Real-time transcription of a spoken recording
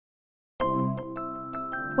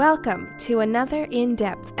Welcome to another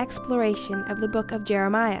in-depth exploration of the book of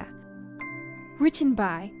Jeremiah, written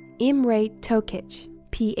by Imre Tokic,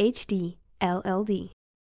 Ph.D., LL.D.,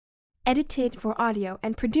 edited for audio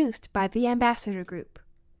and produced by the Ambassador Group.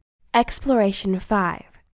 Exploration 5.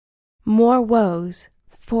 More woes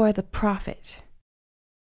for the prophet.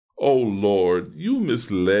 O Lord, you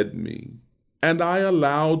misled me, and I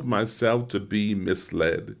allowed myself to be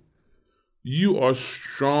misled. You are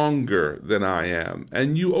stronger than I am,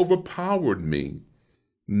 and you overpowered me.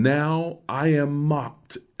 Now I am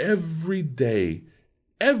mocked every day.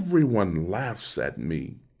 Everyone laughs at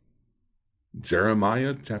me.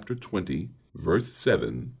 Jeremiah chapter 20, verse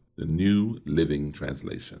 7, the New Living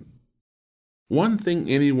Translation. One thing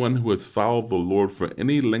anyone who has followed the Lord for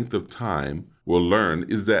any length of time will learn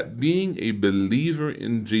is that being a believer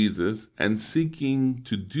in Jesus and seeking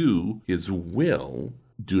to do His will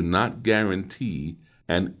do not guarantee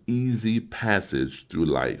an easy passage through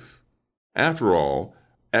life. After all,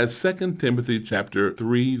 as 2 Timothy chapter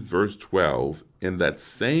 3, verse 12 in that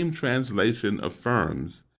same translation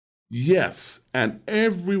affirms, yes, and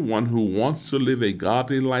everyone who wants to live a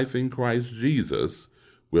godly life in Christ Jesus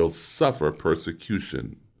will suffer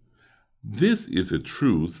persecution. This is a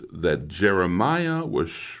truth that Jeremiah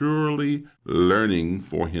was surely learning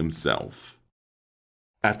for himself.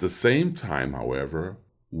 At the same time, however,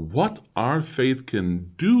 what our faith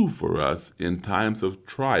can do for us in times of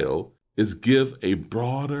trial is give a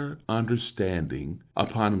broader understanding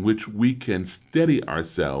upon which we can steady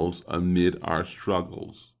ourselves amid our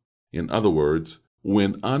struggles. In other words,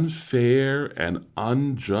 when unfair and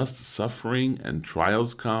unjust suffering and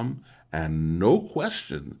trials come, and no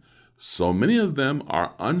question, so many of them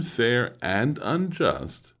are unfair and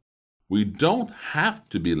unjust, we don't have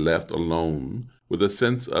to be left alone with a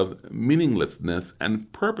sense of meaninglessness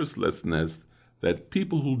and purposelessness that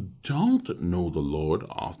people who don't know the Lord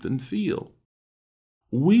often feel.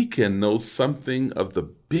 We can know something of the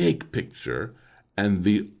big picture and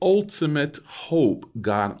the ultimate hope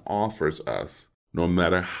God offers us, no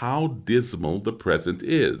matter how dismal the present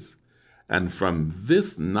is. And from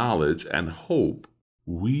this knowledge and hope,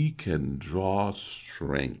 we can draw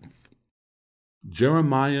strength.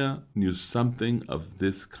 Jeremiah knew something of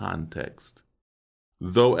this context,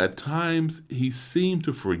 though at times he seemed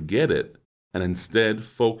to forget it and instead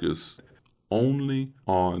focus only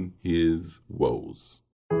on his woes.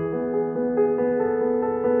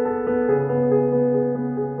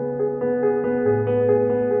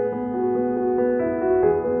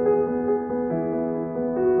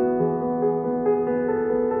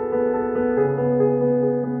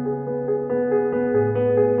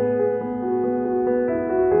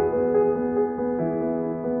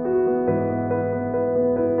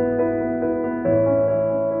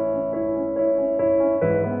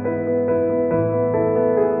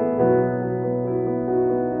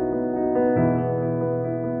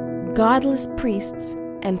 Godless priests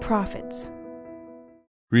and prophets.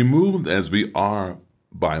 Removed as we are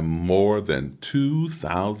by more than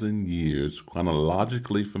 2,000 years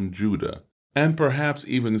chronologically from Judah, and perhaps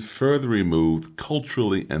even further removed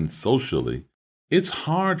culturally and socially, it's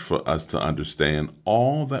hard for us to understand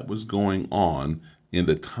all that was going on in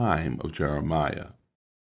the time of Jeremiah.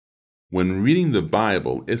 When reading the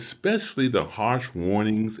Bible, especially the harsh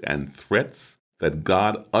warnings and threats that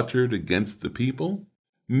God uttered against the people,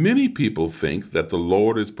 many people think that the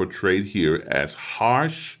Lord is portrayed here as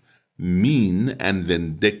harsh, mean, and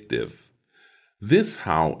vindictive. This,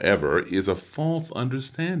 however, is a false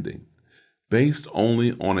understanding, based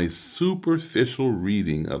only on a superficial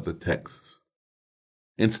reading of the texts.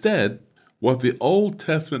 Instead, what the Old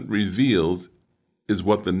Testament reveals is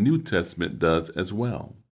what the New Testament does as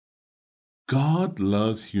well. God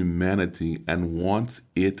loves humanity and wants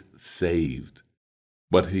it saved,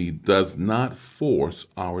 but He does not force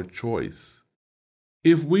our choice.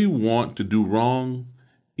 If we want to do wrong,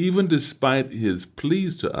 even despite His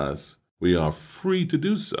pleas to us, we are free to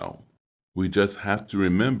do so. We just have to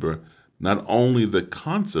remember not only the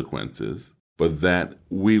consequences, but that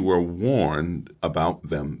we were warned about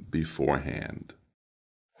them beforehand.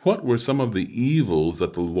 What were some of the evils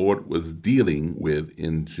that the Lord was dealing with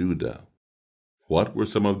in Judah? What were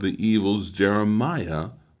some of the evils Jeremiah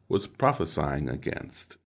was prophesying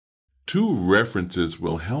against? Two references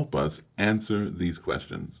will help us answer these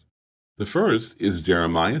questions. The first is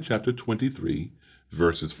Jeremiah chapter 23,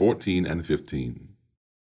 verses 14 and 15.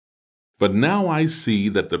 But now I see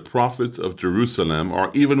that the prophets of Jerusalem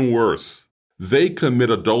are even worse. They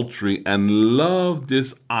commit adultery and love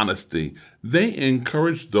dishonesty. They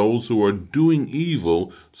encourage those who are doing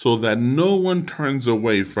evil so that no one turns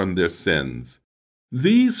away from their sins.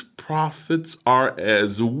 These prophets are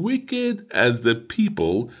as wicked as the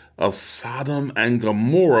people of Sodom and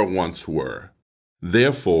Gomorrah once were.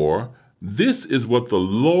 Therefore, this is what the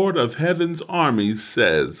Lord of heaven's armies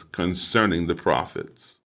says concerning the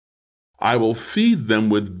prophets. I will feed them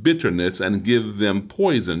with bitterness and give them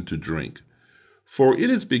poison to drink. For it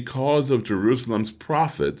is because of Jerusalem's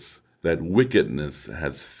prophets that wickedness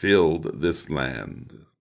has filled this land.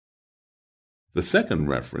 The second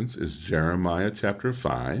reference is Jeremiah chapter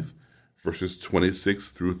 5, verses 26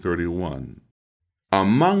 through 31.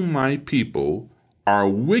 Among my people are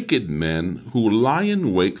wicked men who lie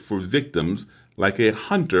in wait for victims like a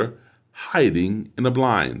hunter hiding in a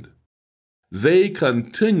blind. They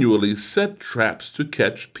continually set traps to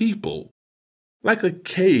catch people. Like a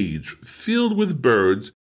cage filled with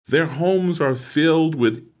birds, their homes are filled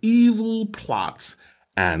with evil plots,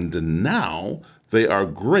 and now they are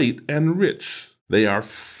great and rich. They are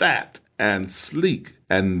fat and sleek,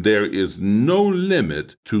 and there is no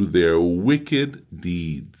limit to their wicked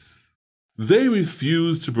deeds. They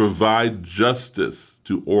refuse to provide justice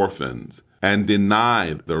to orphans and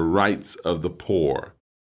deny the rights of the poor.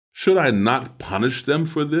 Should I not punish them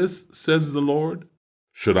for this, says the Lord?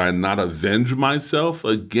 Should I not avenge myself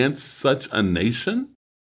against such a nation?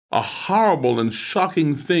 A horrible and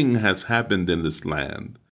shocking thing has happened in this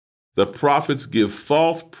land. The prophets give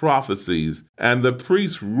false prophecies, and the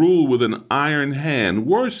priests rule with an iron hand.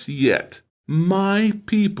 Worse yet, my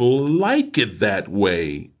people like it that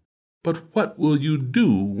way. But what will you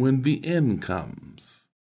do when the end comes?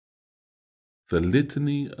 The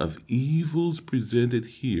litany of evils presented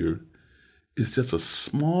here is just a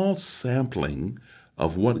small sampling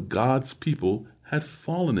of what God's people had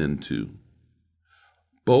fallen into.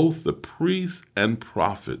 Both the priests and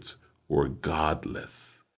prophets were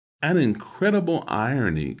godless. An incredible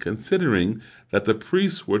irony, considering that the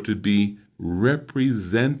priests were to be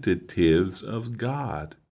representatives of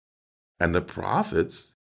God, and the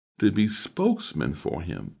prophets to be spokesmen for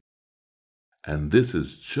him. And this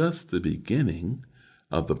is just the beginning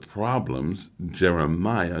of the problems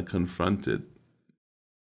Jeremiah confronted.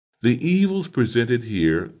 The evils presented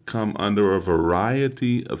here come under a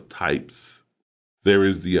variety of types. There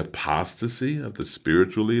is the apostasy of the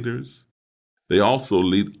spiritual leaders. They also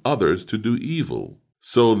lead others to do evil,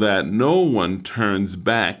 so that no one turns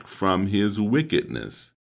back from his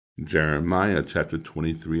wickedness. Jeremiah chapter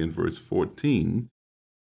 23 and verse 14.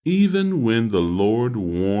 Even when the Lord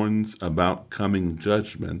warns about coming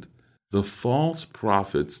judgment, the false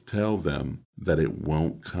prophets tell them that it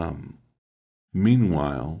won't come.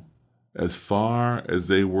 Meanwhile, as far as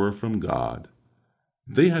they were from God,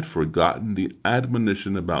 they had forgotten the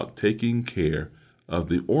admonition about taking care of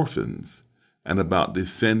the orphans and about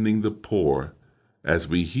defending the poor, as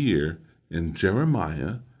we hear in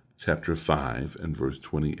Jeremiah chapter 5 and verse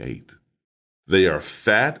 28. They are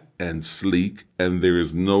fat and sleek, and there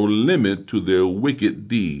is no limit to their wicked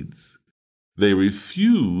deeds. They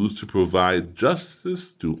refuse to provide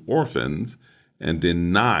justice to orphans and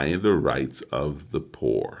deny the rights of the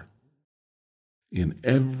poor. In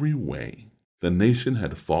every way, the nation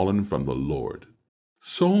had fallen from the Lord.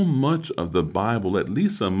 So much of the Bible, at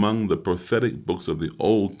least among the prophetic books of the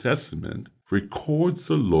Old Testament, records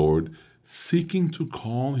the Lord seeking to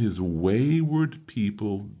call his wayward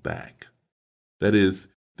people back. That is,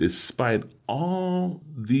 despite all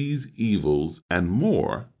these evils and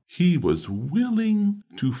more, he was willing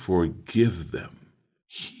to forgive them,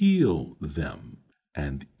 heal them,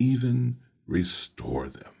 and even restore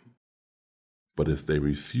them. But if they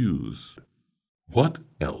refuse, what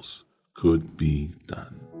else could be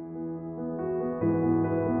done?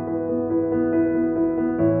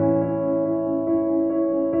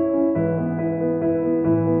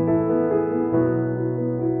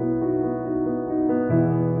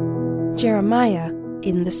 Jeremiah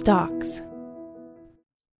in the stocks.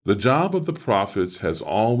 The job of the prophets has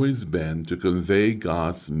always been to convey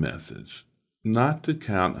God's message, not to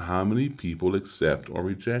count how many people accept or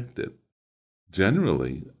reject it.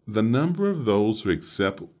 Generally, the number of those who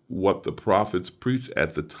accept what the prophets preach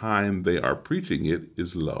at the time they are preaching it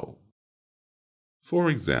is low. For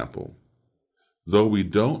example, though we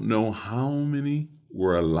don't know how many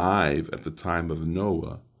were alive at the time of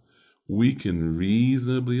Noah, we can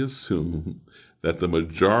reasonably assume that the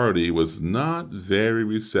majority was not very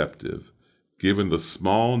receptive, given the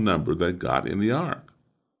small number that got in the ark.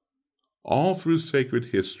 All through sacred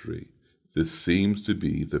history, this seems to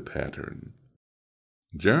be the pattern.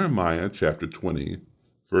 Jeremiah chapter 20,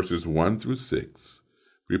 verses 1 through 6,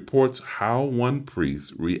 reports how one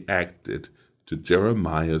priest reacted to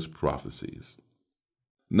Jeremiah's prophecies.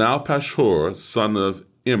 Now Pashur, son of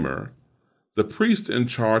Immer, The priest in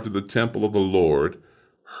charge of the temple of the Lord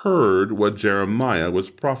heard what Jeremiah was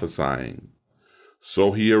prophesying.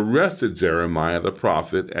 So he arrested Jeremiah the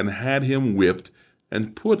prophet and had him whipped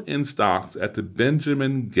and put in stocks at the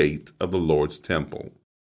Benjamin gate of the Lord's temple.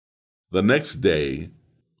 The next day,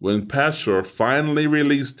 when Pashur finally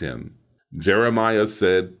released him, Jeremiah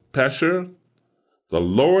said, "Pashur, the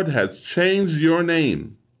Lord has changed your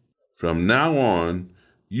name. From now on,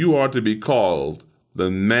 you are to be called the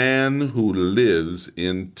man who lives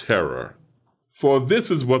in terror. For this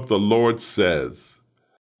is what the Lord says: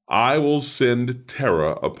 I will send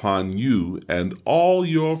terror upon you and all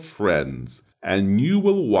your friends, and you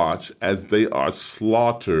will watch as they are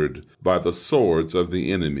slaughtered by the swords of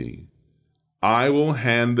the enemy. I will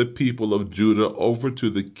hand the people of Judah over to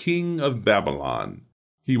the king of Babylon.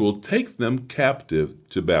 He will take them captive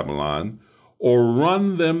to Babylon, or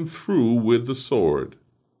run them through with the sword.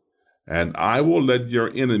 And I will let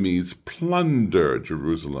your enemies plunder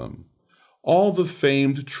Jerusalem. All the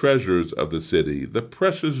famed treasures of the city, the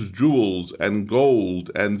precious jewels and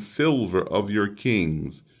gold and silver of your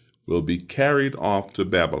kings, will be carried off to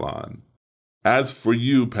Babylon. As for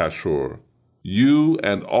you, Pashur, you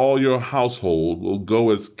and all your household will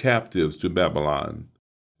go as captives to Babylon.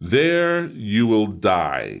 There you will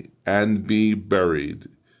die and be buried,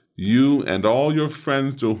 you and all your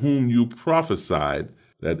friends to whom you prophesied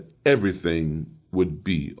that everything would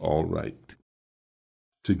be all right."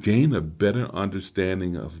 To gain a better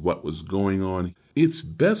understanding of what was going on, it's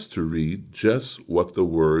best to read just what the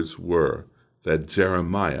words were that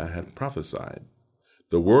Jeremiah had prophesied,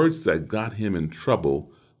 the words that got him in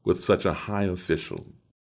trouble with such a high official.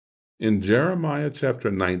 In Jeremiah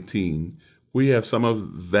chapter 19, we have some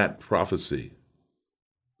of that prophecy.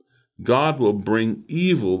 God will bring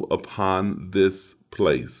evil upon this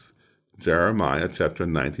place. Jeremiah chapter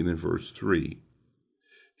 19 and verse 3.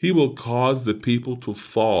 He will cause the people to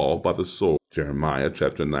fall by the sword. Jeremiah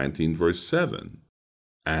chapter 19 verse 7.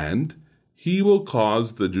 And he will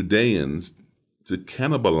cause the Judeans to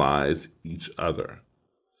cannibalize each other.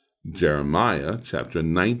 Jeremiah chapter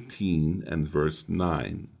 19 and verse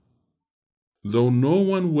 9. Though no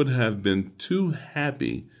one would have been too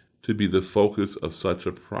happy to be the focus of such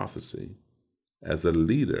a prophecy, as a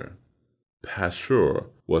leader, Pashur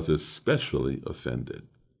was especially offended.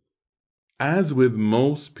 As with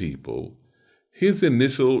most people, his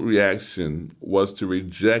initial reaction was to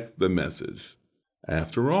reject the message.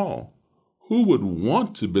 After all, who would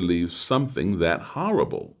want to believe something that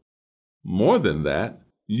horrible? More than that,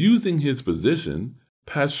 using his position,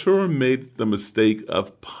 Pashur made the mistake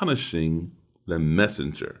of punishing the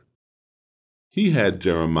messenger. He had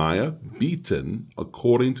Jeremiah beaten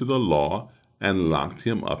according to the law and locked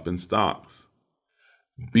him up in stocks.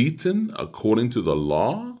 Beaten according to the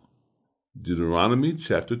law? Deuteronomy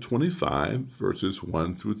chapter 25, verses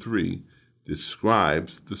 1 through 3,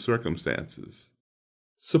 describes the circumstances.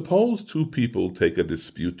 Suppose two people take a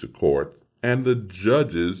dispute to court, and the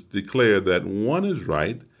judges declare that one is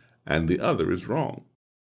right and the other is wrong.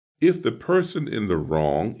 If the person in the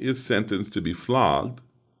wrong is sentenced to be flogged,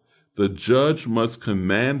 the judge must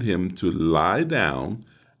command him to lie down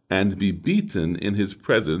and be beaten in his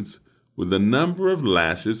presence with the number of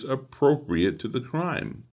lashes appropriate to the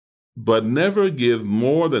crime, but never give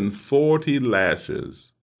more than 40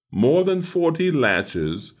 lashes. More than 40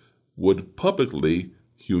 lashes would publicly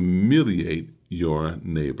humiliate your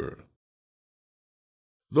neighbor.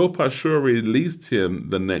 Though Pashur released him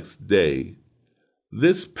the next day,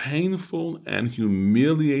 this painful and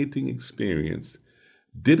humiliating experience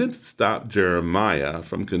didn't stop Jeremiah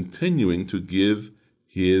from continuing to give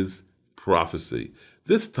his prophecy,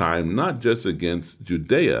 this time not just against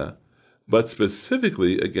Judea, but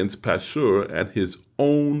specifically against Pashur and his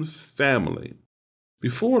own family.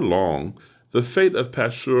 Before long, the fate of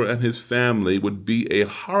Pashur and his family would be a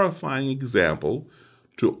horrifying example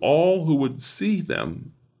to all who would see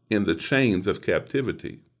them in the chains of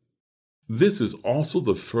captivity. This is also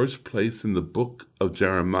the first place in the book of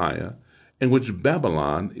Jeremiah in which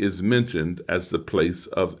Babylon is mentioned as the place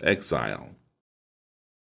of exile.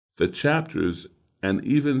 The chapters and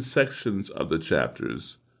even sections of the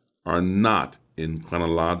chapters are not in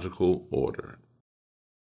chronological order.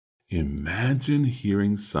 Imagine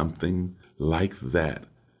hearing something like that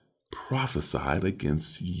prophesied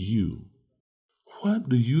against you. What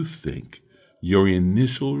do you think your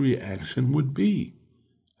initial reaction would be,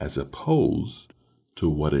 as opposed to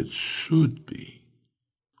what it should be?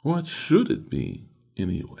 What should it be,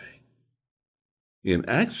 anyway? In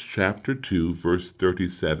Acts chapter 2, verse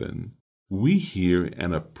 37, we hear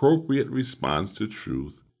an appropriate response to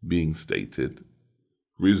truth being stated.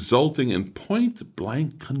 resulting in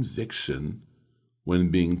point-blank conviction when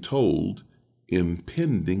being told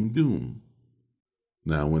impending doom.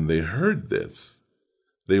 Now, when they heard this,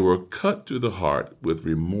 they were cut to the heart with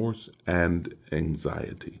remorse and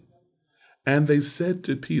anxiety. And they said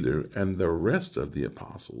to Peter and the rest of the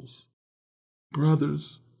apostles,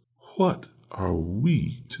 "Brothers, what are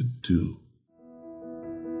we to do?"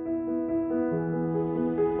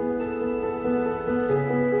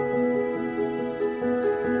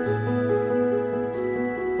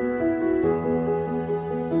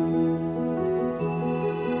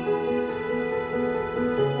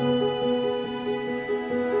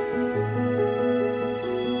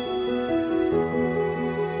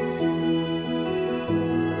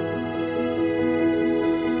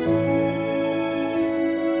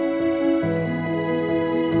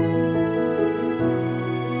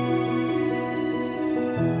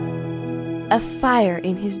 A fire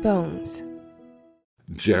in his bones.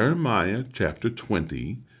 Jeremiah chapter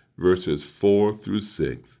 20, verses 4 through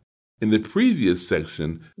 6. In the previous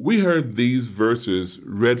section, we heard these verses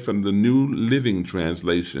read from the New Living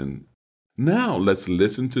Translation. Now let's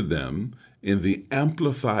listen to them in the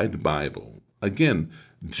Amplified Bible. Again,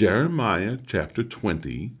 Jeremiah chapter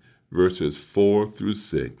 20, verses 4 through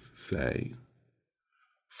 6 say,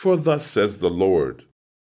 "For thus says the Lord,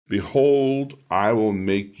 Behold, I will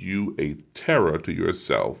make you a terror to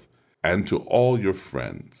yourself and to all your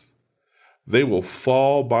friends. They will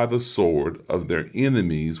fall by the sword of their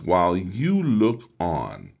enemies while you look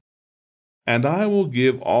on. And I will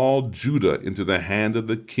give all Judah into the hand of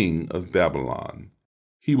the king of Babylon.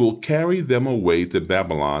 He will carry them away to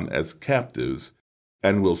Babylon as captives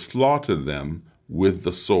and will slaughter them with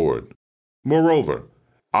the sword. Moreover,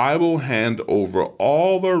 I will hand over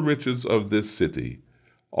all the riches of this city,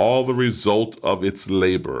 all the result of its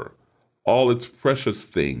labor, all its precious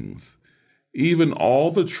things, even all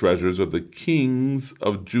the treasures of the kings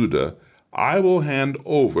of Judah, I will hand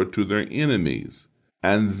over to their enemies,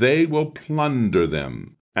 and they will plunder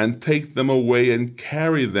them, and take them away and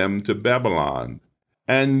carry them to Babylon.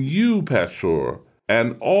 And you, Pashur,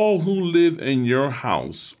 and all who live in your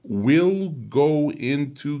house will go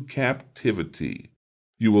into captivity.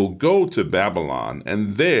 You will go to Babylon,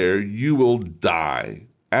 and there you will die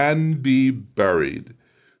and be buried,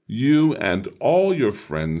 you and all your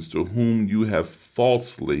friends to whom you have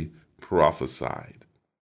falsely prophesied."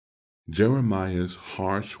 Jeremiah's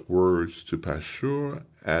harsh words to Pashur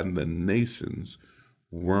and the nations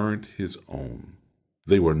weren't his own.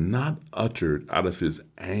 They were not uttered out of his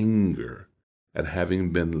anger at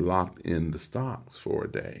having been locked in the stocks for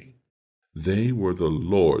a day. They were the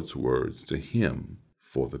Lord's words to him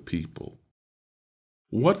for the people.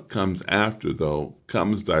 What comes after, though,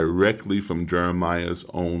 comes directly from Jeremiah's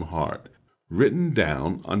own heart, written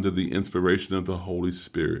down under the inspiration of the Holy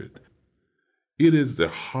Spirit. It is the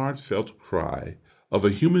heartfelt cry of a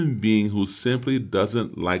human being who simply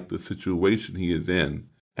doesn't like the situation he is in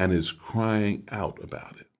and is crying out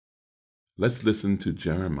about it. Let's listen to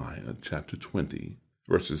Jeremiah chapter 20,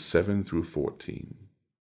 verses 7 through 14.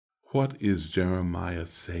 What is Jeremiah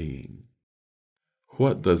saying?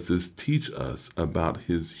 What does this teach us about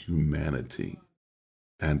his humanity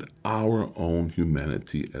and our own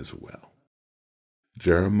humanity as well?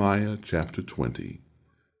 Jeremiah chapter 20,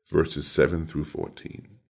 verses 7 through 14.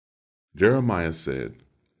 Jeremiah said,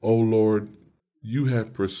 "O Lord, you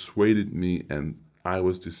have persuaded me and I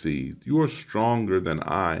was deceived. You are stronger than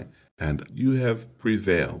I, and you have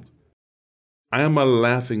prevailed. I am a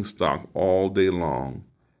laughingstock all day long.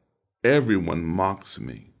 Everyone mocks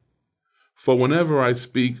me. For whenever I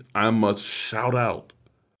speak, I must shout out.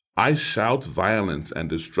 I shout violence and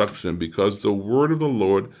destruction because the word of the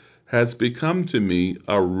Lord has become to me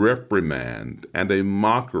a reprimand and a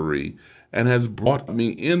mockery and has brought me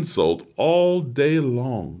insult all day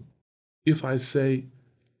long. If I say,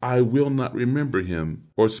 I will not remember him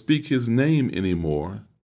or speak his name any more,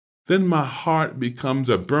 then my heart becomes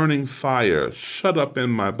a burning fire shut up in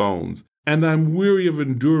my bones, and I'm weary of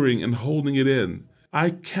enduring and holding it in.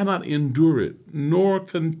 I cannot endure it, nor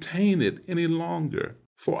contain it any longer.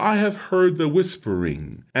 For I have heard the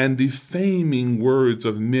whispering and defaming words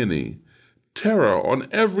of many, terror on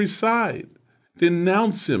every side.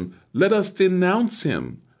 Denounce him, let us denounce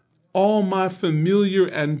him. All my familiar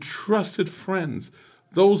and trusted friends,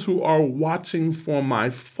 those who are watching for my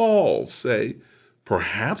fall, say,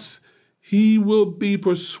 perhaps he will be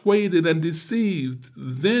persuaded and deceived.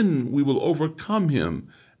 Then we will overcome him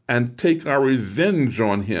and take our revenge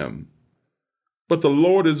on him. But the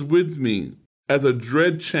Lord is with me as a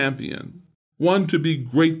dread champion, one to be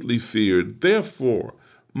greatly feared. Therefore,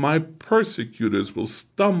 My persecutors will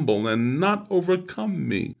stumble and not overcome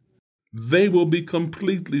me. They will be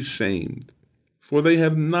completely shamed, for they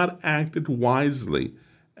have not acted wisely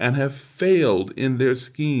and have failed in their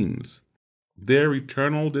schemes. Their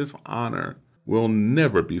eternal dishonor will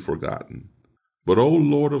never be forgotten. But, O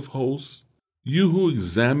Lord of hosts, you who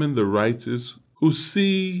examine the righteous, who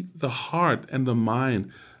see the heart and the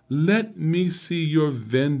mind, let me see your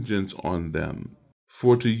vengeance on them.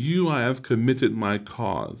 For to you I have committed my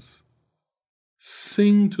cause.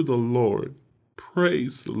 Sing to the Lord,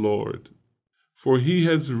 praise the Lord, for he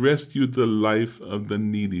has rescued the life of the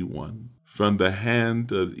needy one from the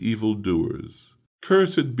hand of evildoers.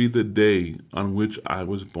 Cursed be the day on which I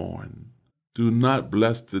was born. Do not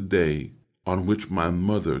bless the day on which my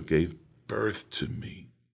mother gave birth to me.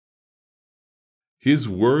 His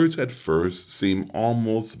words at first seem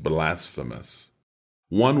almost blasphemous.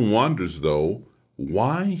 One wonders, though,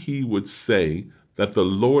 why he would say that the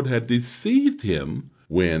Lord had deceived him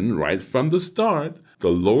when, right from the start, the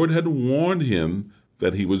Lord had warned him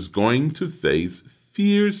that he was going to face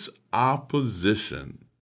fierce opposition.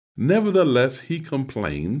 Nevertheless, he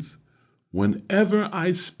complains, "Whenever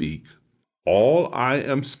I speak, all I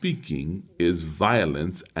am speaking is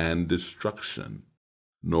violence and destruction.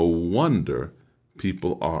 No wonder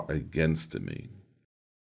people are against me."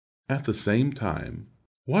 At the same time,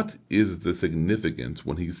 what is the significance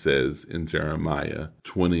when he says in Jeremiah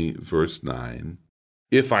 20, verse 9,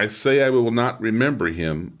 "If I say I will not remember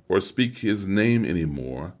him or speak his name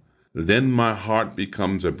anymore, then my heart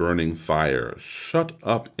becomes a burning fire, shut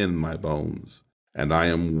up in my bones, and I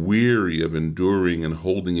am weary of enduring and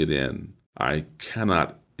holding it in. I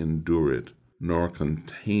cannot endure it, nor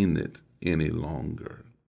contain it any longer."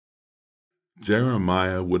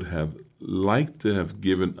 Jeremiah would have liked to have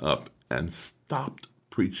given up and stopped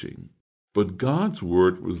preaching, but God's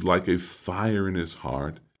word was like a fire in his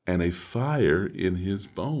heart and a fire in his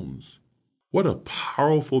bones. What a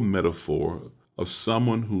powerful metaphor of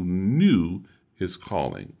someone who knew his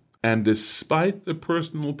calling, and despite the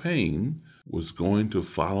personal pain, was going to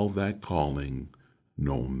follow that calling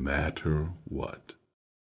no matter what.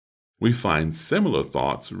 We find similar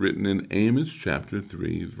thoughts written in Amos chapter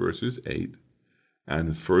 3, verses 8,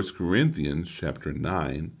 and 1 Corinthians chapter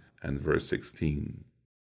 9 and verse 16.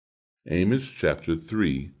 Amos chapter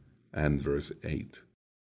 3 and verse 8.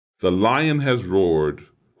 "The lion has roared,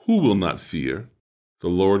 who will not fear? The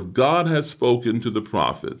Lord God has spoken to the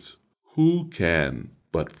prophets, who can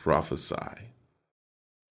but prophesy?"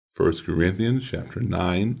 1 Corinthians chapter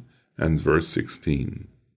 9 and verse 16.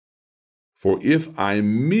 "For if I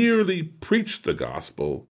merely preach the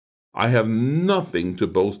gospel, I have nothing to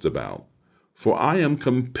boast about, for I am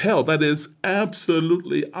compelled, that is,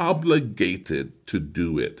 absolutely obligated to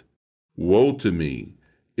do it. Woe to me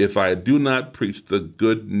if I do not preach the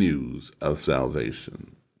good news of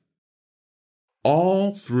salvation."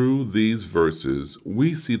 All through these verses,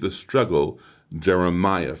 we see the struggle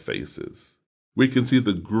Jeremiah faces. We can see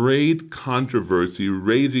the great controversy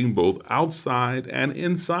raging both outside and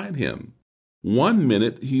inside him. One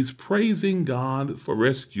minute, he's praising God for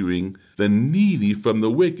rescuing the needy from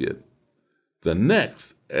the wicked. The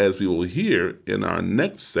next, as we will hear in our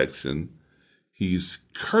next section, he's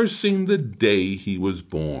cursing the day he was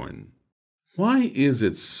born. Why is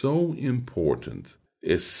it so important,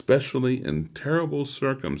 especially in terrible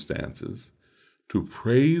circumstances, to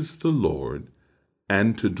praise the Lord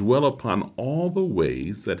and to dwell upon all the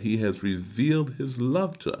ways that he has revealed his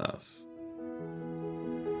love to us?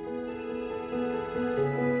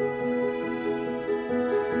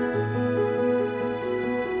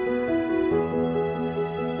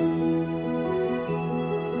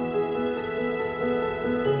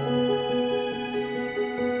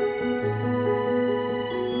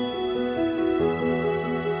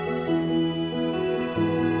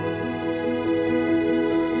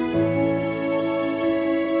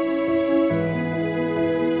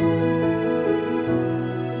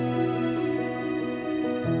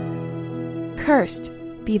 Cursed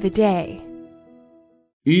be the day.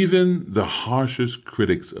 Even the harshest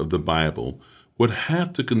critics of the Bible would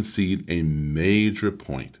have to concede a major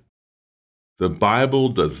point. The Bible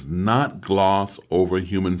does not gloss over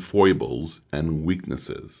human foibles and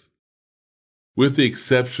weaknesses. With the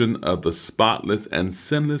exception of the spotless and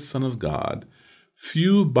sinless Son of God,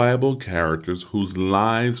 few Bible characters whose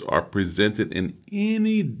lives are presented in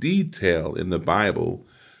any detail in the Bible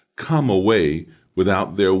come away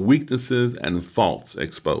without their weaknesses and faults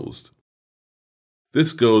exposed.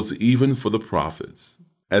 This goes even for the prophets.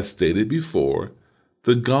 As stated before,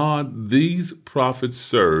 the God these prophets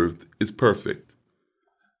served is perfect.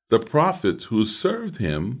 The prophets who served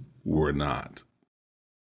him were not.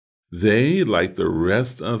 They, like the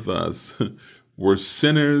rest of us, were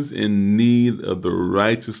sinners in need of the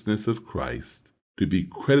righteousness of Christ to be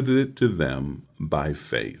credited to them by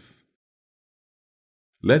faith.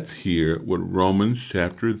 Let's hear what Romans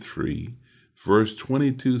chapter 3, verse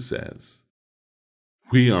 22 says.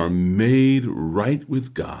 We are made right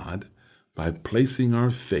with God by placing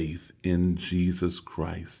our faith in Jesus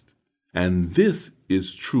Christ. And this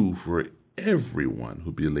is true for everyone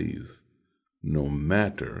who believes, no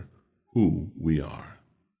matter who we are.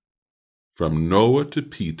 From Noah to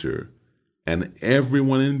Peter and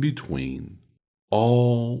everyone in between,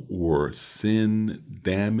 all were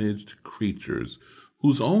sin-damaged creatures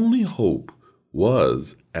whose only hope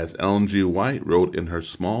was, as Ellen G. White wrote in her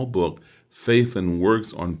small book, Faith and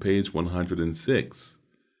Works, on page 106,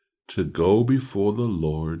 to go before the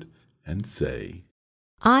Lord and say,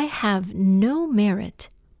 I have no merit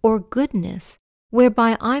or goodness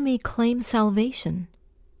whereby I may claim salvation,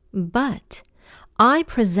 but I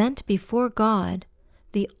present before God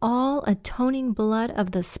the all-atoning blood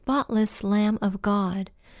of the spotless Lamb of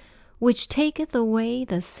God, which taketh away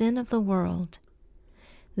the sin of the world.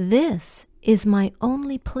 This is my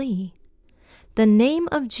only plea. The name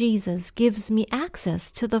of Jesus gives me access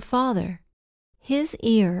to the Father. His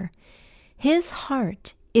ear, His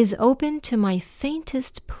heart is open to my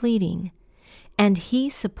faintest pleading, and He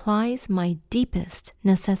supplies my deepest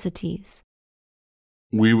necessities.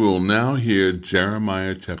 We will now hear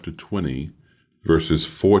Jeremiah chapter 20, verses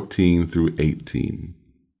 14 through 18.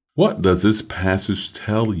 What does this passage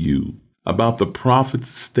tell you about the prophet's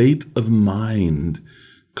state of mind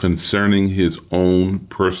concerning his own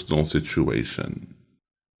personal situation?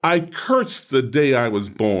 I curse the day I was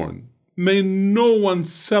born. May no one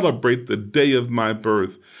celebrate the day of my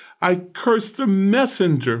birth. I curse the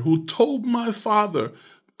messenger who told my father,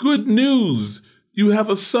 good news, you have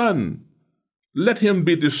a son. Let him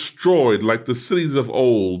be destroyed like the cities of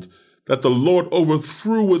old, that the Lord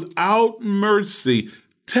overthrew without mercy.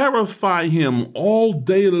 Terrify him all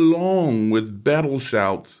day long with battle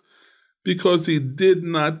shouts, because he did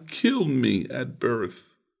not kill me at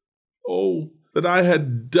birth. Oh, that I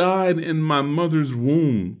had died in my mother's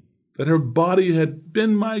womb, that her body had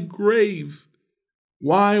been my grave.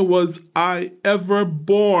 Why was I ever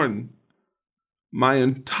born? My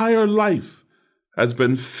entire life has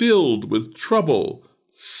been filled with trouble,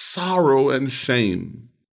 sorrow, and shame.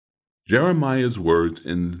 Jeremiah's words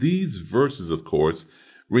in these verses, of course,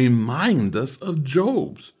 remind us of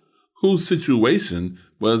Job's, whose situation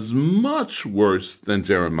was much worse than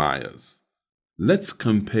Jeremiah's. Let's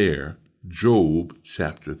compare Job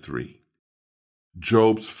chapter 3.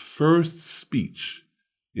 Job's first speech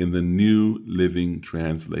in the New Living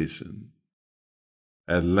Translation.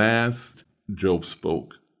 At last, Job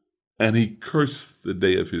spoke, and he cursed the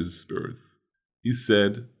day of his birth. He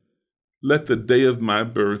said, let the day of my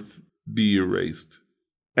birth be erased,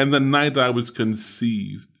 and the night I was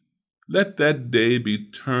conceived. Let that day be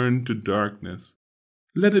turned to darkness.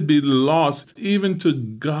 Let it be lost even to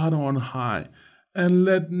God on high, and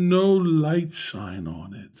let no light shine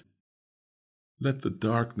on it. Let the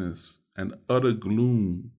darkness and utter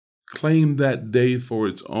gloom claim that day for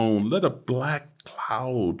its own. Let a black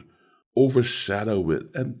cloud overshadow it,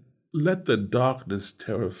 and let the darkness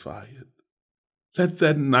terrify it. Let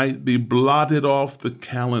that night be blotted off the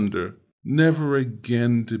calendar, never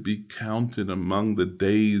again to be counted among the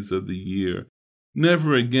days of the year,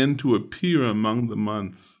 never again to appear among the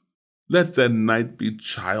months. Let that night be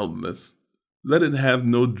childless. Let it have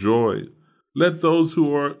no joy. Let those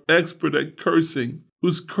who are expert at cursing,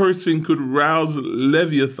 whose cursing could rouse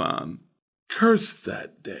Leviathan, curse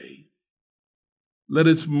that day. Let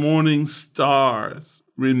its morning stars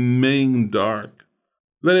remain dark.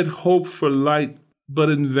 Let it hope for light, but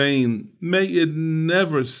in vain. May it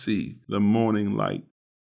never see the morning light.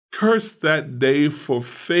 Curse that day for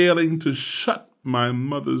failing to shut my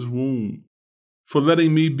mother's womb, for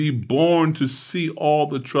letting me be born to see all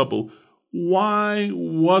the trouble. Why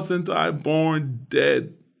wasn't I born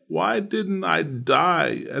dead? Why didn't I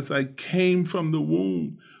die as I came from the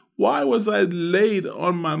womb? Why was I laid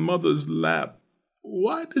on my mother's lap?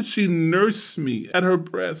 Why did she nurse me at her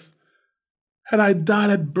breast? Had I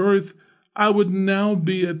died at birth, I would now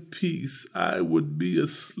be at peace. I would be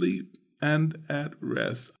asleep and at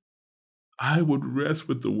rest. I would rest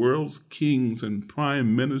with the world's kings and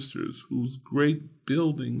prime ministers whose great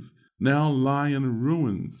buildings now lie in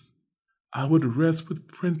ruins. I would rest with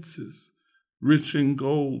princes, rich in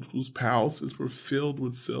gold, whose palaces were filled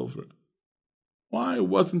with silver. Why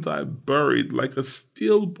wasn't I buried like a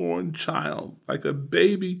stillborn child, like a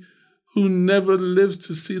baby who never lives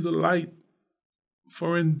to see the light?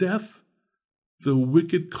 For in death The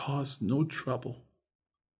wicked cause no trouble,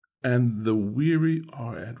 and the weary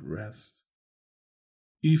are at rest.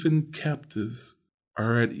 Even captives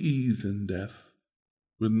are at ease in death,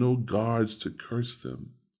 with no guards to curse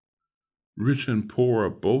them. Rich and poor are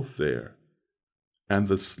both there, and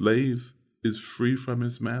the slave is free from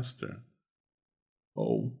his master.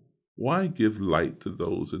 Oh, why give light to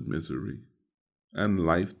those in misery, and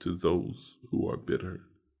life to those who are bitter?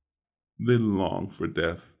 They long for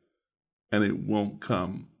death, and it won't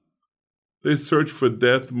come. They search for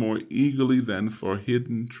death more eagerly than for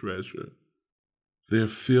hidden treasure. They're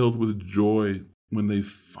filled with joy when they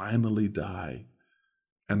finally die,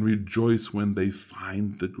 and rejoice when they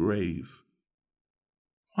find the grave.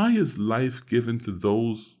 Why is life given to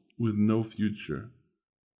those with no future,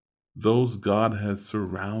 those God has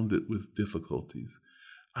surrounded with difficulties?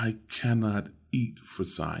 I cannot eat for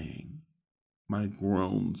sighing. My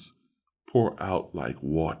groans pour out like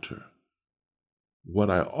water.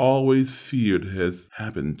 What I always feared has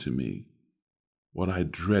happened to me. What I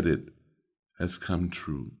dreaded has come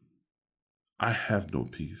true. I have no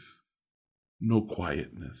peace, no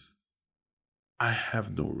quietness. I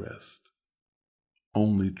have no rest.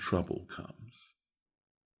 Only trouble comes.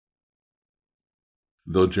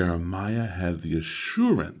 Though Jeremiah had the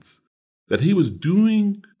assurance that he was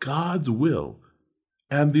doing God's will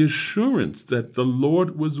and the assurance that the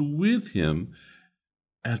Lord was with him,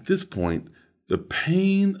 at this point, the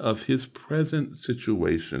pain of his present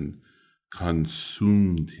situation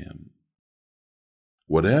consumed him.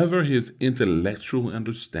 Whatever his intellectual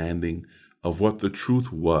understanding of what the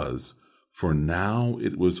truth was, for now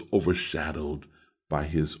it was overshadowed by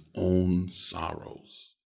his own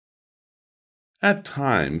sorrows. At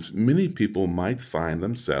times, many people might find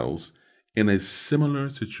themselves in a similar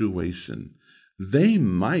situation. They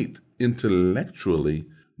might intellectually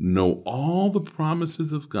know all the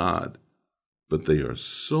promises of God, but they are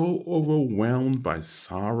so overwhelmed by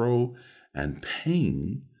sorrow and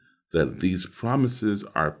pain that these promises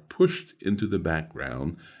are pushed into the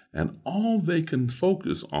background, and all they can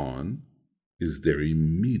focus on is their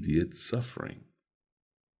immediate suffering.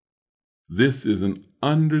 This is an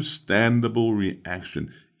understandable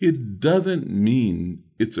reaction. It doesn't mean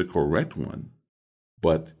it's a correct one,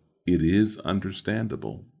 but it is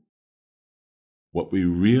understandable. What we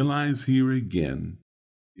realize here again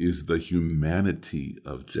is the humanity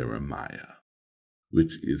of Jeremiah,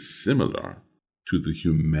 which is similar to the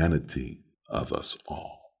humanity of us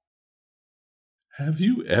all. Have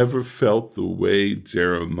you ever felt the way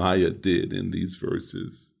Jeremiah did in these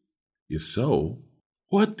verses? If so,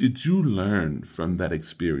 what did you learn from that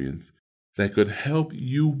experience that could help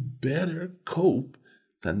you better cope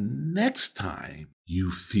the next time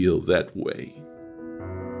you feel that way?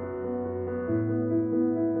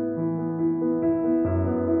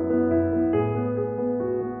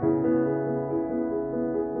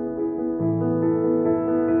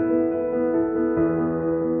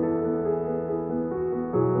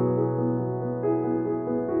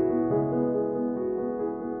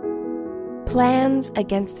 Plans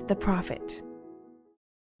against the prophet.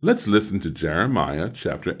 Let's listen to Jeremiah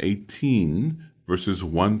chapter 18, verses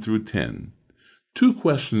 1 through 10. 2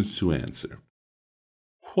 questions to answer.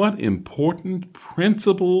 What important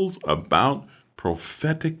principles about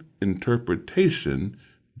prophetic interpretation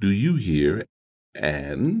do you hear,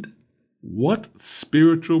 and what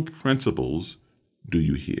spiritual principles do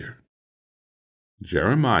you hear?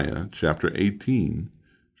 Jeremiah chapter 18,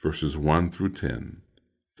 verses 1 through 10.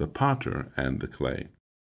 The potter and the clay.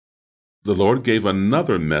 The Lord gave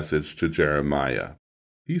another message to Jeremiah.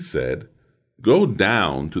 He said, "Go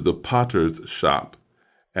down to the potter's shop,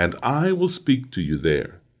 and I will speak to you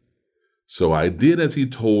there." So I did as he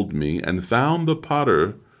told me, and found the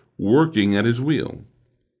potter working at his wheel.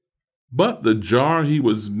 But the jar he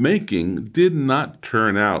was making did not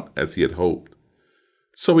turn out as he had hoped.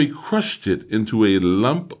 So he crushed it into a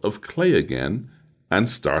lump of clay again and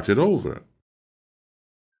started over.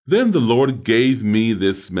 Then the Lord gave me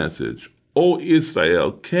this message: "O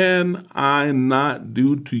Israel, can I not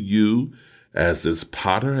do to you as this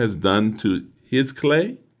potter has done to his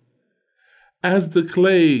clay? As the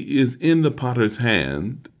clay is in the potter's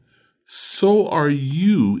hand, so are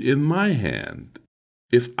you in my hand.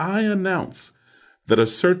 If I announce that a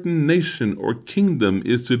certain nation or kingdom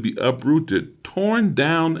is to be uprooted, torn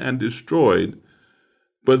down, and destroyed,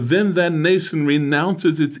 but then that nation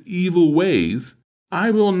renounces its evil ways, I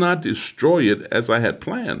will not destroy it as I had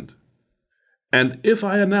planned. And if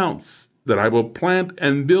I announce that I will plant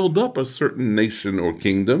and build up a certain nation or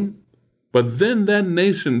kingdom, but then that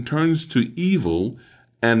nation turns to evil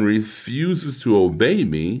and refuses to obey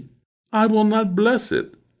me, I will not bless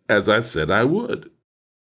it as I said I would.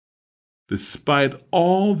 Despite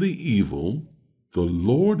all the evil, the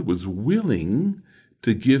Lord was willing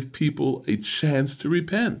to give people a chance to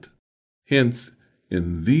repent. Hence,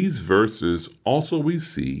 in these verses also we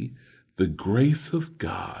see the grace of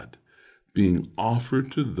God being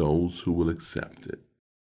offered to those who will accept it.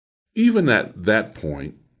 Even at that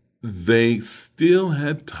point, they still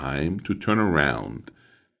had time to turn around,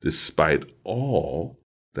 despite all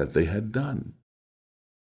that they had done.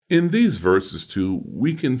 In these verses, too,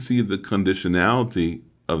 we can see the conditionality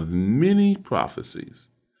of many prophecies.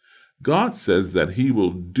 God says that he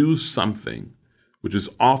will do something, which is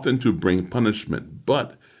often to bring punishment,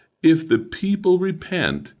 but if the people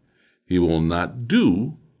repent, he will not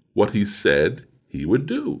do what he said he would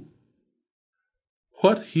do.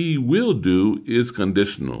 What he will do is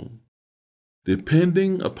conditional,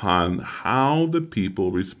 depending upon how the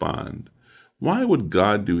people respond. Why would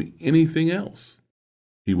God do anything else?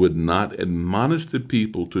 He would not admonish the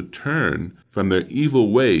people to turn from their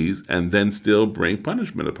evil ways and then still bring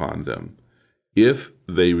punishment upon them if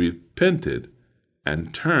they repented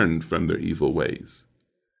and turned from their evil ways.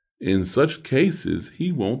 In such cases,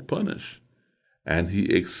 he won't punish, and he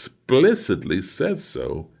explicitly says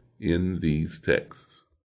so in these texts.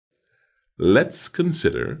 Let's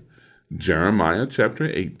consider Jeremiah chapter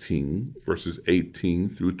 18, verses 18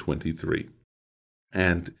 through 23,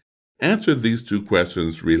 and answer these two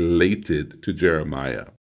questions related to Jeremiah.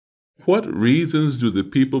 What reasons do the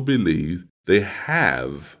people believe they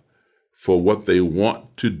have for what they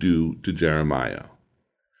want to do to Jeremiah?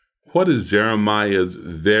 What is Jeremiah's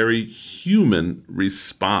very human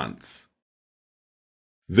response?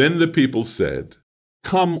 Then the people said,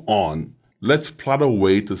 "Come on, let's plot a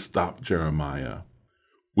way to stop Jeremiah.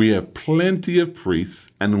 We have plenty of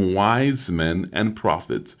priests and wise men and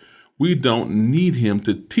prophets. We don't need him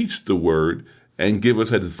to teach the word and give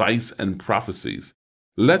us advice and prophecies.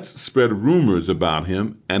 Let's spread rumors about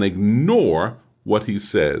him and ignore what he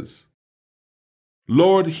says.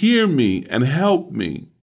 Lord, hear me and help me.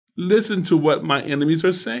 Listen to what my enemies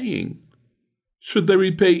are saying. Should they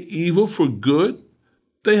repay evil for good?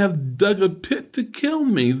 They have dug a pit to kill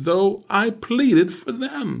me, though I pleaded for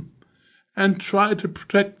them and tried to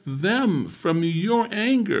protect them from your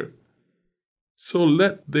anger. So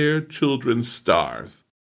let their children starve.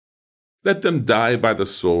 Let them die by the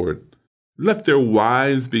sword. Let their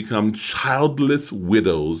wives become childless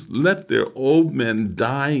widows. Let their old men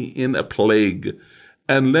die in a plague,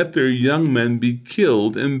 and let their young men be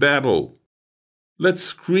killed in battle. Let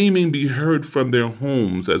screaming be heard from their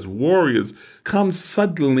homes as warriors come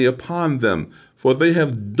suddenly upon them, for they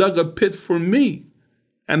have dug a pit for me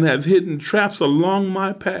and have hidden traps along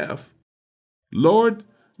my path. Lord,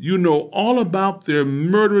 you know all about their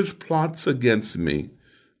murderous plots against me.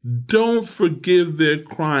 Don't forgive their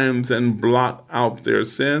crimes and blot out their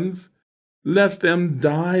sins. Let them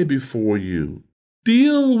die before you.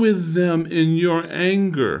 Deal with them in your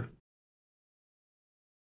anger."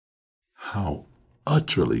 How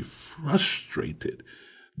utterly frustrated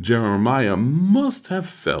Jeremiah must have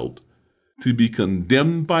felt to be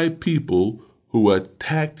condemned by people who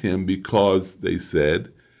attacked him because, they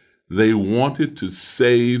said, they wanted to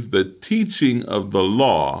save the teaching of the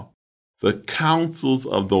law, the counsels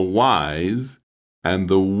of the wise, and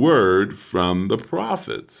the word from the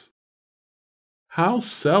prophets. How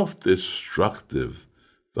self-destructive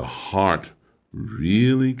the heart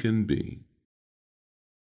really can be.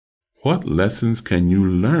 What lessons can you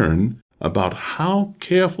learn about how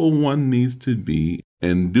careful one needs to be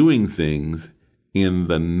in doing things in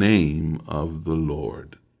the name of the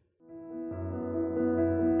Lord?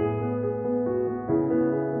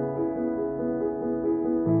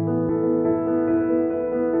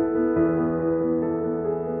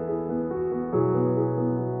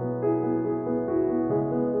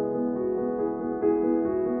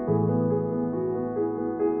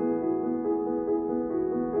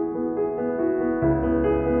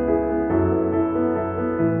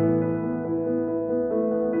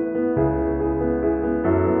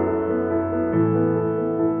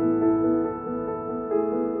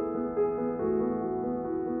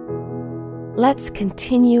 Let's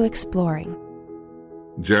continue exploring.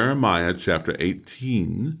 Jeremiah chapter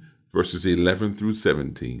 18, verses 11 through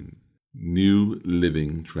 17, New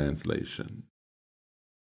Living Translation.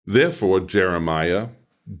 Therefore, Jeremiah,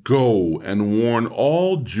 go and warn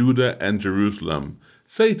all Judah and Jerusalem.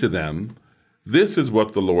 Say to them, this is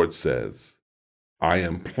what the Lord says. I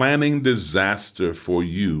am planning disaster for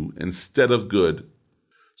you instead of good.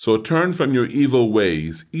 So turn from your evil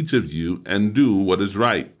ways, each of you, and do what is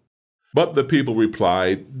right. But the people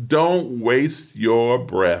replied, don't waste your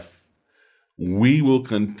breath. we will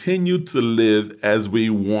continue to live as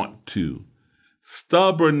we want to,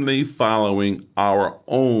 stubbornly following our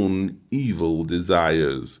own evil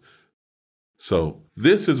desires. So,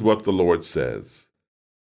 this is what the Lord says.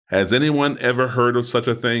 Has anyone ever heard of such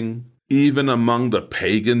a thing, even among the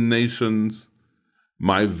pagan nations?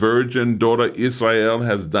 My virgin daughter Israel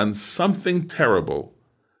has done something terrible.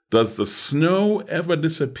 Does the snow ever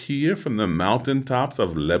disappear from the mountaintops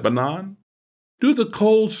of Lebanon? Do the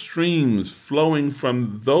cold streams flowing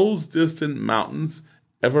from those distant mountains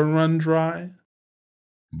ever run dry?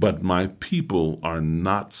 But my people are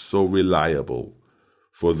not so reliable,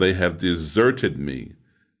 for they have deserted me.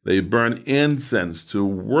 They burn incense to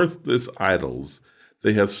worthless idols.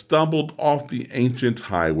 They have stumbled off the ancient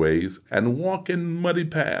highways and walk in muddy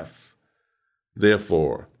paths.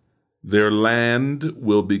 Therefore, their land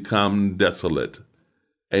will become desolate,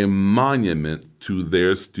 a monument to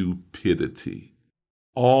their stupidity.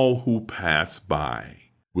 All who pass by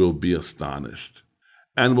will be astonished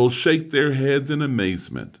and will shake their heads in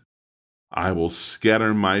amazement. I will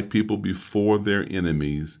scatter my people before their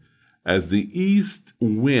enemies, as the east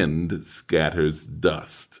wind scatters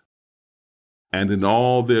dust. And in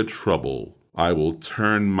all their trouble, I will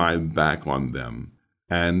turn my back on them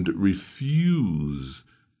and refuse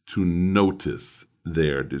to notice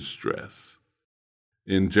their distress.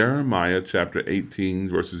 In Jeremiah chapter 18,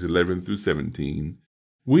 verses 11 through 17,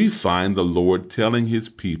 we find the Lord telling his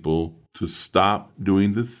people to stop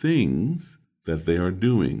doing the things that they are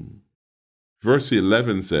doing. Verse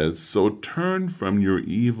 11 says, "So turn from your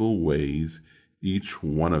evil ways, each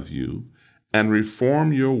one of you, and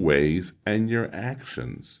reform your ways and your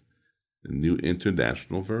actions." The New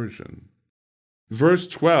International Version. Verse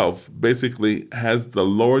 12 basically has the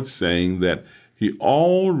Lord saying that he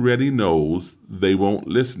already knows they won't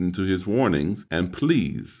listen to his warnings and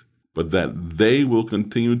pleas, but that they will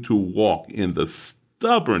continue to walk in the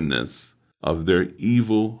stubbornness of their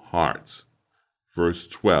evil hearts. Verse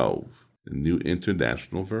 12, the New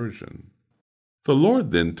International Version. The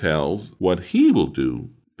Lord then tells what he will do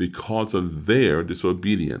because of their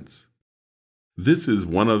disobedience. This is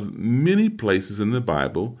one of many places in the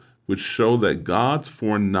Bible which show that God's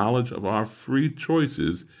foreknowledge of our free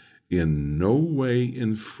choices in no way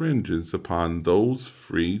infringes upon those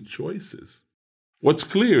free choices. What's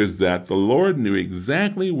clear is that the Lord knew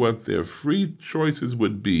exactly what their free choices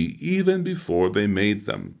would be even before they made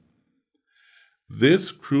them.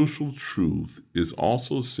 This crucial truth is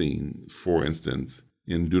also seen, for instance,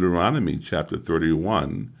 in Deuteronomy chapter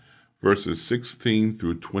 31, verses 16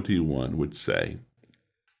 through 21, which say,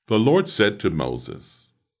 "The Lord said to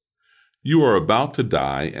Moses, 'You are about to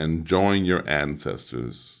die and join your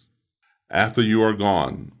ancestors. After you are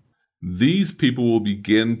gone, these people will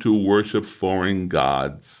begin to worship foreign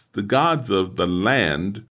gods, the gods of the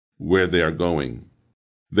land where they are going.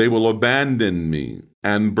 They will abandon me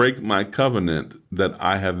and break my covenant that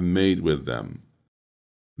I have made with them.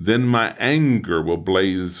 Then my anger will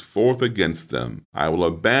blaze forth against them. I will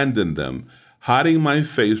abandon them, hiding my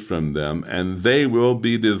face from them, and they will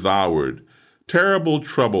be devoured. Terrible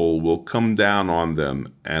trouble will come down on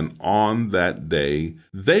them, and on that day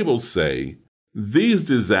they will say, "These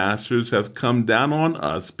disasters have come down on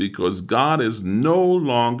us because God is no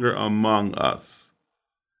longer among us."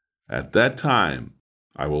 At that time,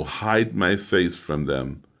 I will hide my face from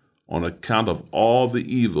them on account of all the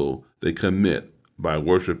evil they commit by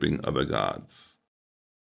worshiping other gods.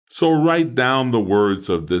 So write down the words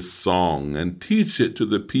of this song and teach it to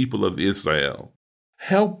the people of Israel.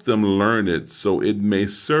 Help them learn it so it may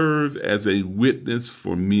serve as a witness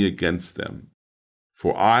for me against them.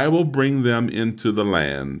 For I will bring them into the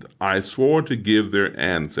land I swore to give their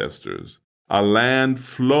ancestors, a land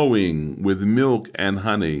flowing with milk and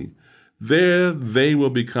honey. There they will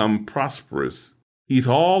become prosperous, eat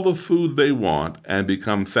all the food they want, and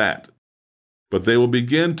become fat. But they will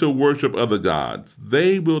begin to worship other gods.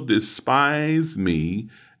 They will despise me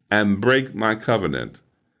and break my covenant.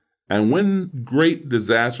 And when great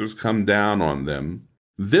disasters come down on them,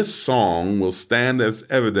 this song will stand as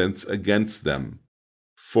evidence against them,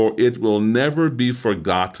 for it will never be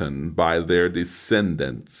forgotten by their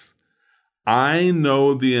descendants. I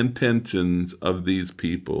know the intentions of these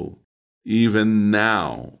people. Even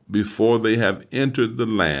now, before they have entered the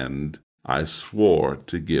land I swore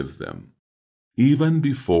to give them." Even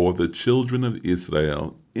before the children of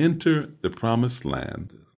Israel enter the promised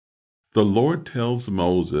land, the Lord tells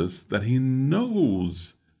Moses that he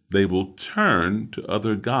knows they will turn to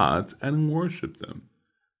other gods and worship them.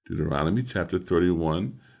 Deuteronomy chapter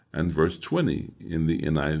 31 and verse 20 in the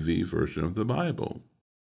NIV version of the Bible.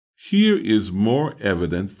 Here is more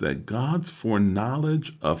evidence that God's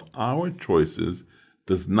foreknowledge of our choices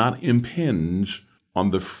does not impinge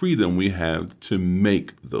on the freedom we have to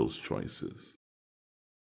make those choices.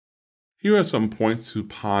 Here are some points to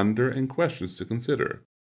ponder and questions to consider.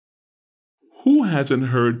 Who hasn't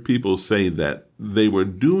heard people say that they were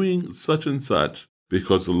doing such and such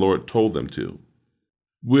because the Lord told them to?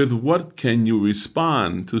 With what can you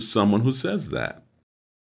respond to someone who says that?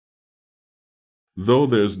 Though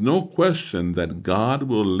there's no question that God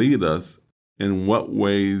will lead us, in what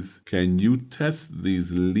ways can you test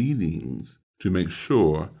these leadings to make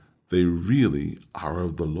sure they really are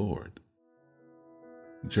of the Lord?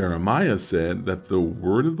 Jeremiah said that the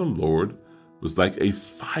word of the Lord was like a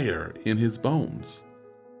fire in his bones.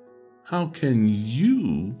 How can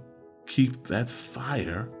you keep that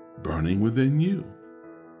fire burning within you?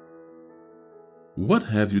 What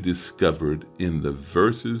have you discovered in the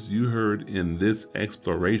verses you heard in this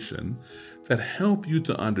exploration that help you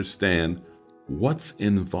to understand what's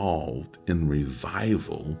involved in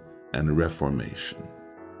revival and reformation?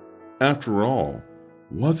 After all,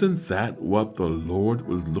 wasn't that what the Lord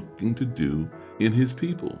was looking to do in his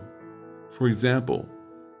people? For example,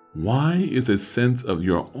 why is a sense of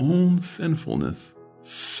your own sinfulness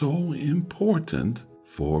so important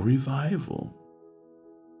for revival?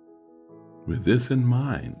 With this in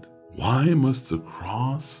mind, why must the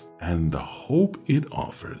cross and the hope it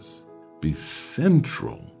offers be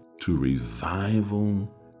central to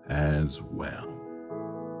revival as well?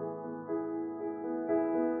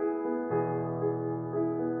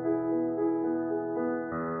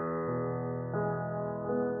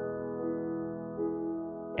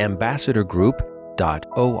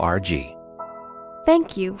 ambassadorgroup.org.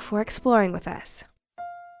 Thank you for exploring with us.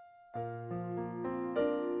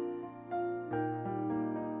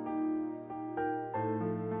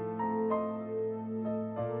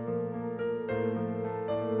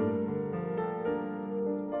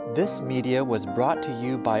 This media was brought to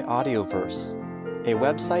you by Audioverse, a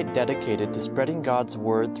website dedicated to spreading God's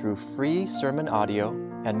Word through free sermon audio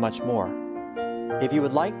and much more. If you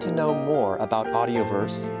would like to know more about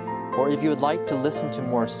Audioverse, or if you would like to listen to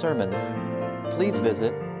more sermons, please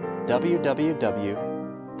visit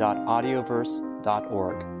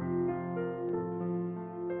www.audioverse.org.